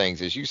some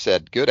things, as you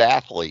said, good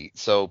athlete.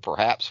 So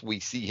perhaps we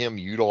see him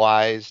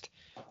utilized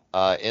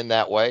in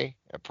that way.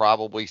 And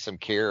probably some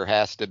care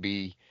has to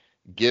be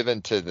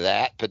given to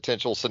that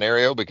potential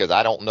scenario because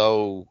I don't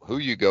know who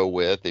you go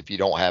with if you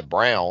don't have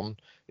Brown,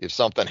 if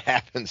something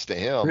happens to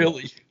him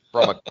really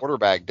from a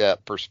quarterback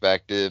depth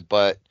perspective.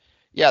 But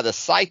yeah, the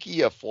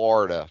psyche of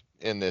Florida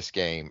in this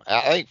game,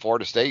 I think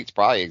Florida State's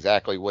probably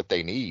exactly what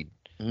they need.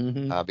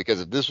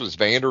 Because if this was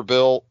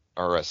Vanderbilt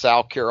or a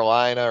South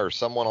Carolina or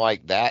someone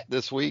like that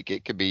this week,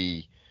 it could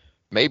be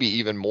maybe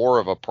even more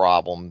of a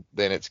problem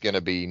than it's going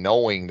to be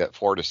knowing that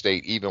Florida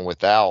State, even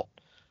without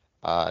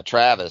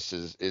Travis,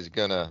 is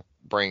going to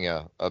bring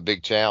a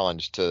big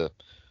challenge to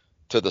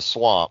the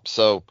swamp.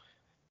 So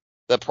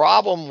The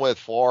problem with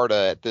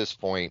Florida at this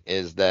point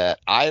is that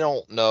I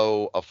don't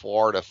know a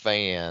Florida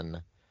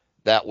fan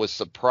that was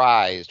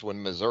surprised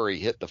when Missouri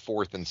hit the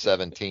 4th and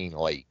 17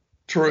 late in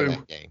True.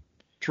 that game.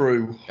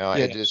 True. It's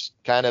Yes. just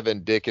kind of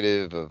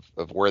indicative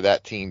of where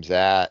that team's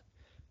at.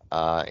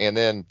 And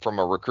then from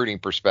a recruiting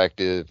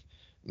perspective,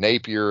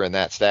 Napier and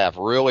that staff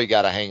really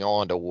got to hang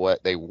on to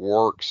what they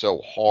worked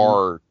so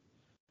hard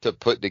to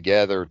put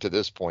together to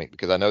this point,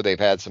 because I know they've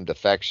had some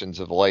defections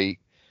of late.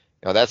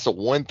 That's the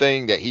one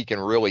thing that he can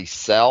really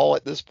sell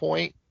at this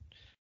point,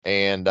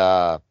 and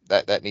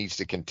that needs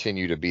to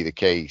continue to be the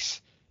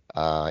case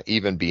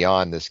even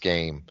beyond this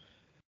game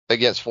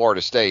against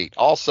Florida State.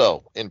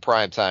 Also in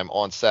primetime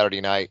on Saturday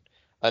night,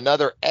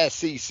 another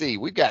SEC.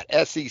 We've got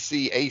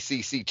SEC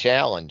ACC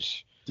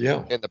challenge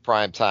Yeah. in the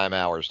primetime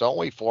hours, don't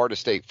we? Florida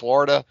State,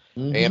 Florida,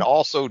 and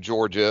also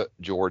Georgia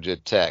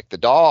Tech. The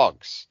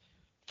Dogs,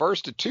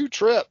 first of 2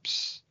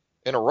 trips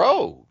in a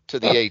row to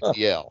the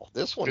ATL.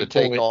 This one to Good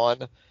take point.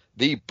 on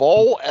the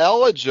bowl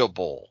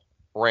eligible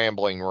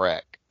Rambling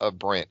Wreck of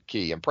Brent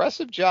Key.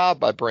 Impressive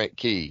job by Brent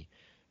Key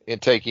in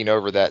taking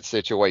over that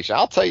situation.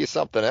 I'll tell you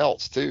something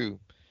else too.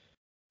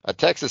 A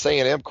Texas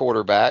A&M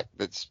quarterback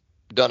that's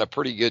done a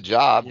pretty good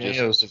job, just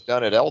Yes. has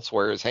done it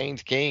elsewhere, is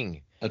Haynes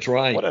King. That's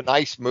right. What a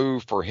nice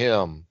move for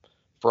him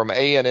from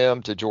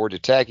A&M to Georgia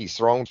Tech. He's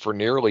thrown for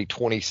nearly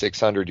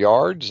 2,600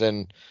 yards,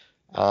 and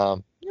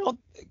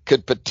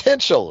could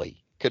potentially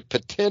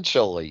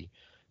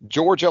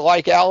Georgia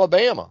like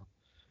Alabama.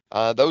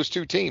 Those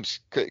two teams,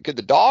 could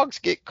the Dogs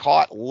get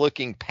caught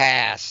looking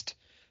past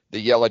the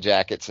Yellow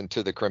Jackets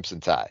into the Crimson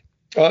Tide?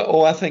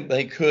 I think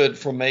they could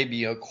for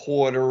maybe a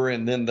quarter,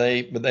 and then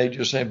but they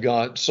just have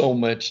got so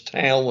much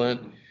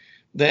talent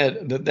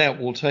that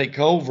will take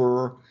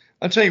over.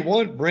 I'll tell you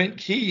what, Brent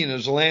Key in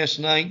his last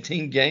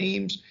 19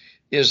 games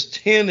is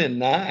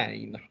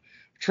 10-9.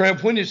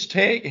 Trev, when has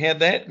Tech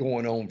had that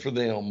going on for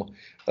them?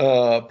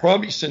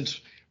 Probably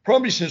since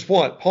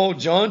what? Paul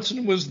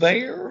Johnson was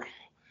there,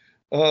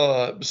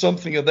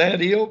 something of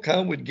that ilk,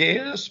 I would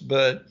guess.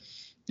 But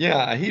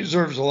yeah, he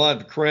deserves a lot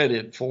of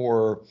credit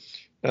for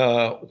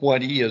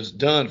what he has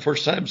done.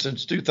 First time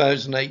since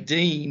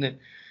 2018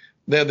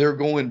 that they're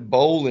going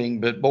bowling.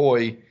 But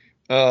boy,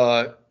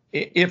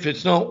 if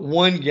it's not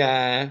one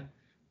guy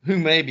who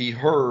may be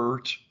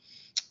hurt,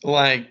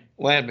 like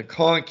Lad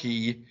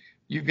McConkey,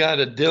 you've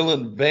got a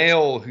Dylan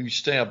Bell who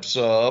steps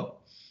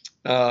up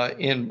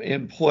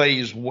and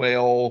plays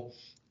well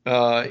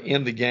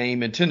in the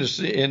game. And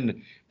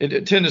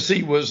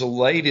Tennessee was the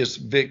latest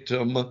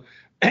victim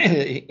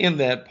in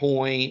that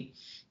point.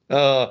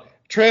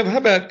 Trev, how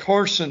about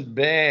Carson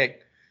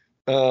Beck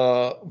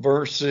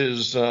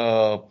versus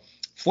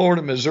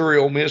Florida, Missouri,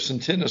 Ole Miss,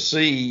 and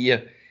Tennessee?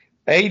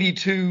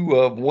 82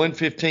 of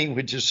 115,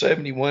 which is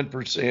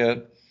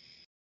 71%,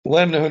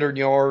 1,100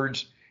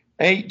 yards,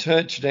 8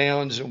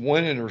 touchdowns, and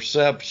 1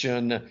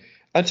 interception.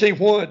 I tell you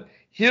what,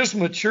 his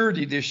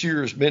maturity this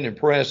year has been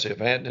impressive,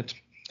 hasn't it?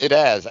 It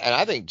has, and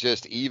I think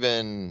just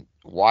even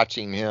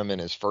watching him in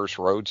his first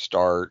road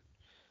start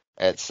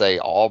at, say,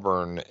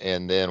 Auburn,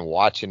 and then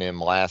watching him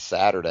last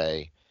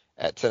Saturday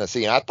at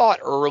Tennessee. And I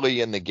thought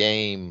early in the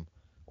game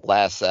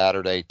last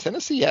Saturday,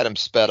 Tennessee had him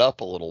sped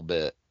up a little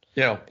bit.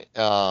 Yeah.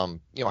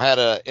 Had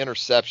an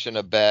interception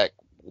of Beck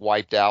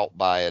wiped out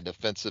by a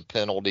defensive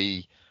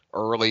penalty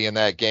early in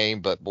that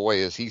game. But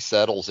boy, as he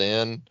settles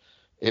in,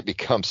 it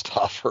becomes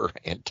tougher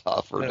and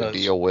tougher to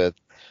deal with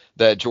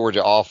that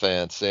Georgia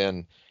offense.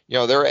 And,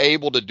 they're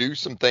able to do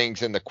some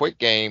things in the quick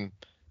game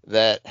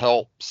that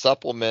help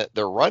supplement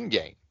their run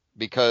game,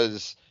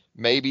 because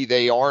maybe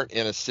they aren't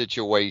in a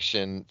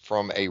situation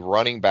from a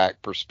running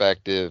back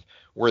perspective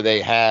where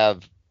they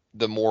have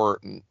the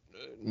more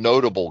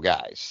notable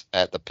guys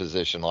at the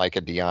position, like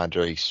a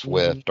DeAndre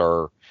Swift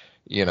or,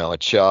 a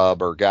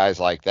Chubb or guys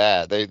like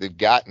that. They've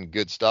gotten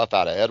good stuff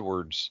out of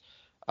Edwards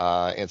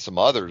and some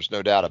others,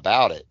 no doubt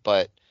about it.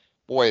 But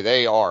boy,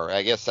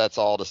 I guess that's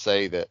all to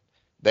say that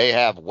they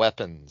have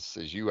weapons,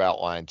 as you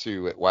outlined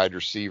too, at wide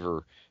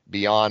receiver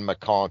beyond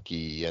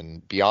McConkey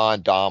and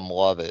beyond Dom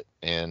Lovett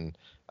and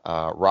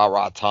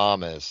Ra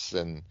Thomas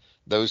and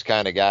those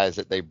kind of guys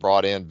that they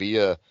brought in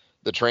via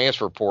the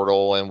transfer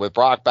portal. And with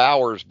Brock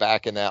Bowers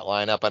back in that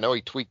lineup, I know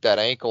he tweaked that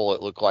ankle,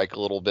 it looked like, a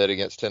little bit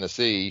against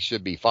Tennessee. He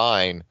should be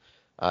fine.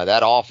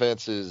 That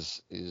offense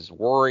is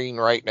worrying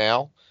right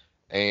now.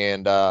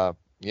 And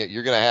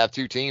you're going to have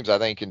two teams, I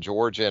think, in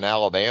Georgia and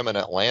Alabama and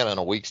Atlanta in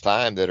a week's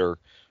time that are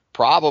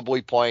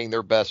probably playing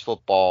their best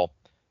football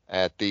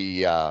at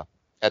the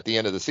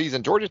end of the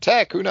season. Georgia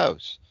Tech, who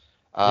knows?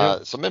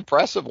 Some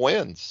impressive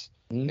wins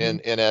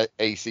in a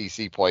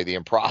ACC play. The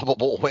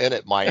improbable win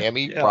at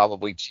Miami,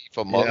 probably chief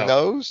among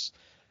those.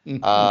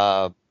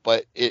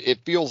 But it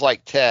feels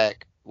like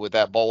Tech, with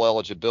that bowl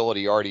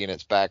eligibility already in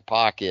its back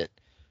pocket,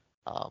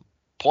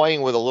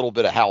 playing with a little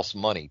bit of house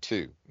money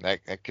too.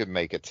 That could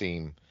make a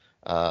team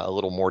a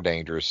little more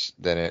dangerous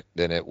than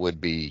it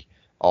would be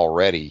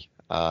already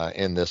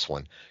in this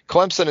one.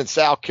 Clemson and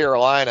South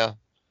Carolina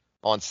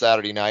on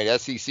Saturday night,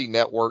 SEC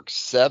Network,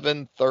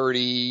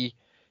 7:30.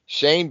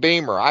 Shane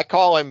Beamer, I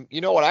call him,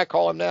 you know what I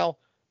call him now?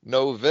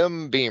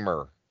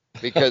 November,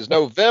 because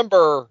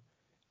November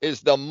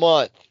is the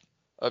month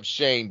of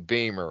Shane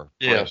Beamer,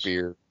 Brent Yes.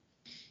 Beard.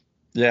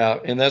 Yeah,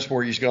 and that's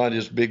where he's got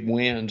his big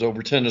wins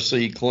over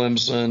Tennessee,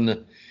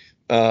 Clemson,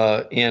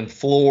 and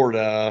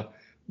Florida.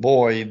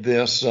 Boy,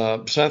 this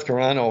South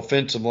Carolina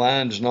offensive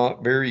line is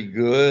not very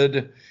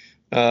good,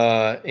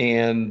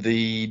 and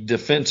the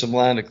defensive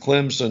line of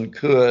Clemson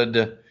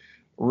could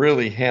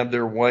really have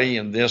their way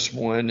in this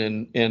one.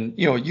 And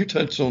you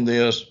touched on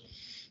this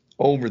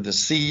over the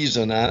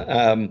season.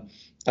 I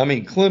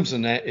mean,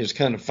 Clemson has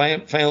kind of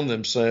found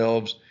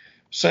themselves.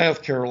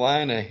 South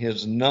Carolina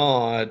has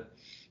not.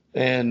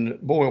 And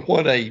boy,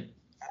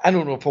 I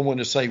don't know if I want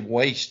to say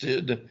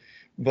wasted,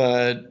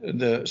 but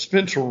the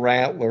Spencer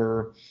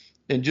Rattler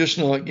and just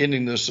not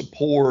getting the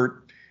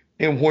support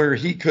and where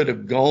he could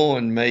have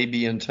gone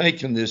maybe and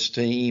taken this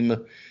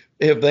team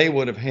if they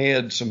would have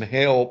had some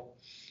help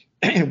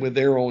with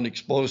their own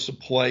explosive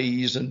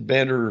plays and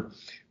better,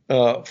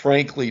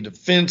 frankly,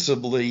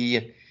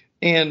 defensively.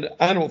 And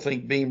I don't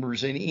think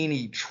Beamer's in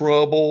any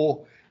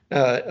trouble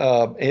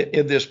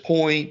at this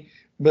point.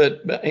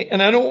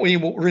 And I don't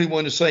really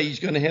want to say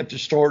he's going to have to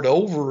start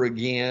over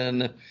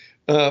again.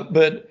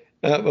 But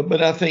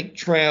I think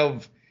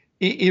Trav,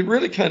 it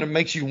really kind of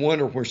makes you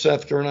wonder where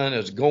South Carolina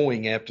is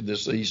going after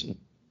this season.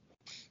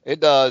 It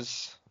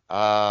does.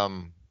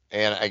 And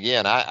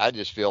again, I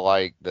just feel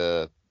like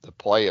the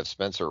play of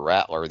Spencer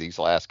Rattler these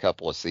last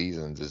couple of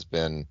seasons has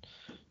been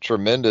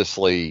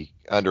tremendously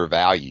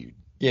undervalued.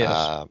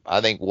 Yes.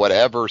 I think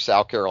whatever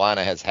South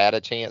Carolina has had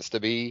a chance to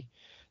be,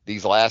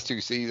 these last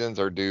two seasons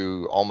are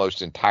due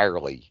almost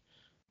entirely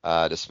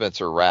to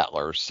Spencer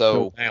Rattler.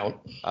 So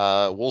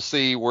we'll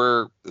see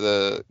where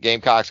the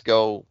Gamecocks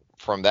go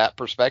from that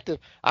perspective.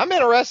 I'm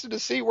interested to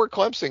see where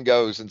Clemson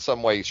goes in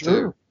some ways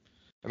too.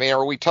 I mean,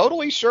 are we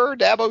totally sure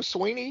Dabo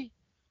Swinney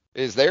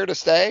is there to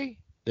stay?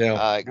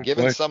 Yeah.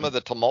 Given some of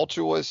the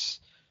tumultuous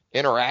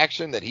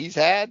interaction that he's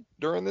had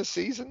during this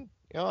season,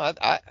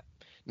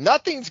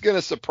 nothing's going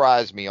to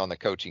surprise me on the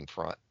coaching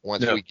front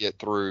once we get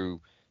through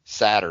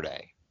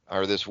Saturday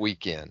or this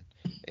weekend,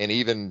 and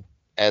even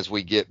as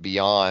we get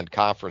beyond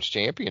conference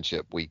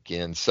championship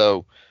weekend.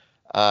 So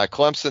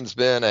Clemson's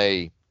been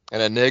an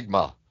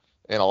enigma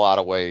in a lot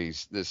of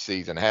ways this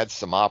season. Had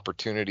some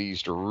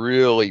opportunities to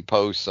really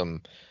post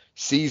some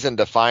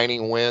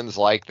season-defining wins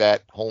like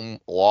that home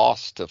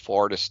loss to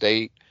Florida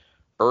State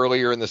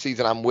earlier in the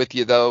season. I'm with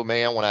you, though,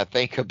 man, when I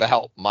think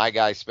about my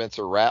guy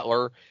Spencer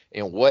Rattler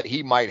and what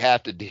he might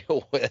have to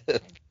deal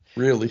with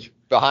really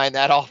behind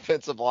that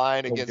offensive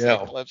line against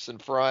that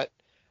Clemson front.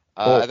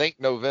 I think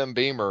November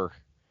Beamer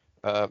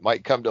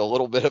might come to a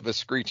little bit of a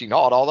screeching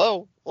halt.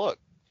 Although, look,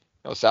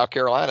 South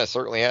Carolina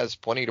certainly has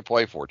plenty to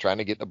play for, trying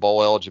to get the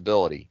bowl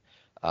eligibility,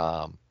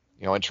 and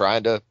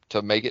trying to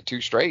make it 2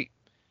 straight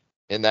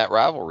in that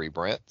rivalry,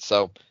 Brent.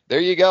 So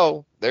there you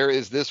go. There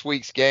is this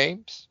week's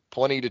games.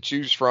 Plenty to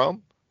choose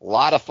from. A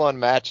lot of fun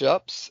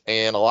matchups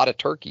and a lot of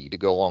turkey to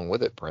go along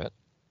with it, Brent.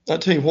 I'll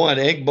tell you what,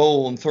 Egg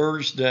Bowl on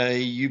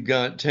Thursday. You've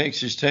got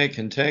Texas Tech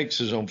and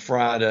Texas on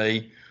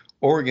Friday.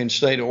 Oregon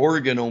State,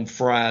 Oregon on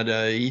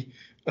Friday.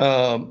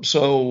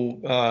 So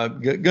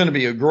going to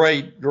be a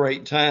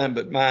great time.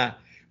 But my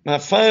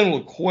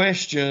final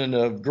question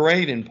of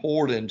great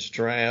importance,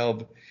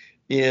 Trav,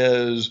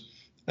 is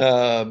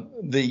our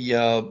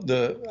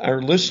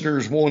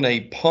listeners want a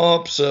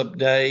Pops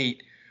update.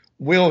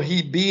 Will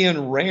he be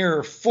in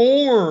rare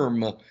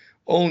form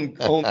on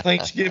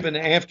Thanksgiving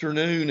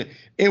afternoon?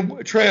 And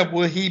Trav,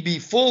 will he be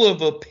full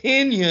of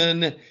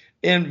opinion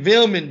and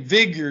vim and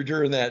vigor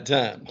during that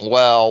time?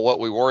 Well, what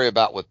we worry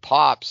about with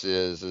Pops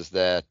is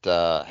that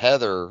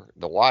Heather,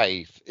 the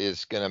wife,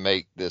 is going to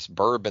make this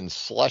bourbon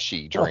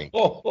slushy drink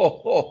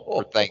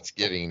for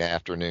Thanksgiving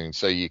afternoon.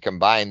 So you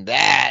combine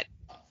that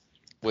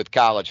with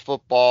college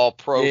football,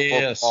 pro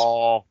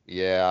football.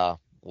 Yeah,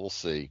 we'll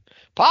see.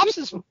 Pops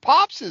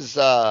is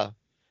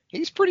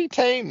he's pretty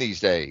tame these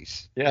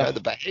days. Yeah.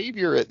 The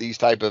behavior at these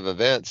type of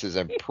events has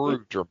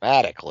improved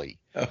dramatically.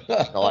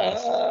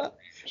 But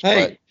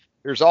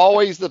there's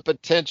always the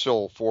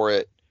potential for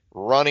it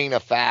running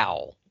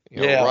afoul,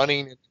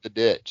 running into the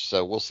ditch.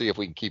 So we'll see if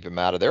we can keep him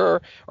out of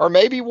there, or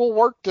maybe we'll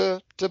work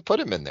to put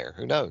him in there.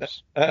 Who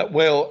knows?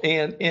 Well,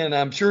 and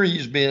I'm sure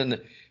he's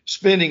been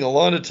spending a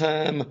lot of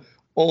time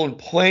on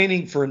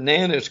planning for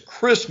Nana's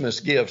Christmas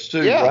gifts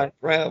too, right?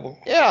 Travel.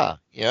 Yeah.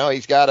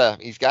 He's got to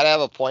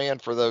have a plan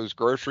for those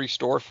grocery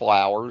store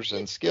flowers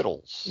and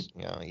Skittles.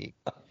 He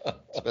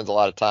spends a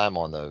lot of time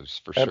on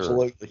those for sure.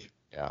 Absolutely.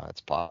 Yeah,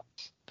 it's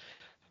Pops.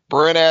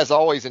 Brent, as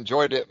always,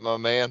 enjoyed it, my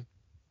man.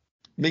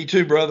 Me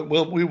too, brother.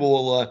 Well, we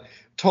will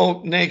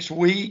talk next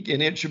week,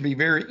 and it should be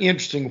very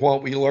interesting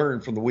what we learn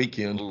from the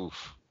weekend.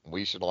 Oof,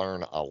 we should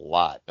learn a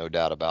lot, no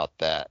doubt about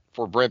that.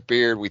 For Brent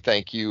Beard, we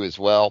thank you as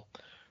well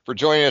for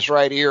joining us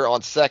right here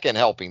on Second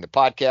Helping, the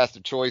podcast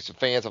of choice of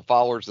fans and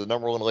followers of the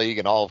number one league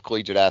in all of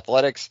collegiate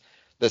athletics,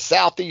 the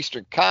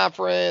Southeastern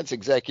Conference.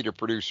 Executive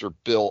producer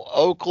Bill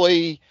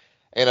Oakley.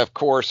 and of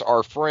course,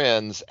 our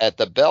friends at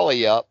the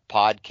Belly Up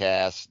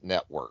Podcast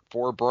Network.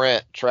 For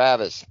Brent,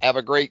 Travis, have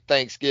a great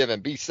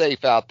Thanksgiving. Be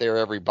safe out there,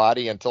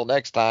 everybody. Until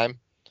next time,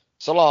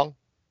 so long.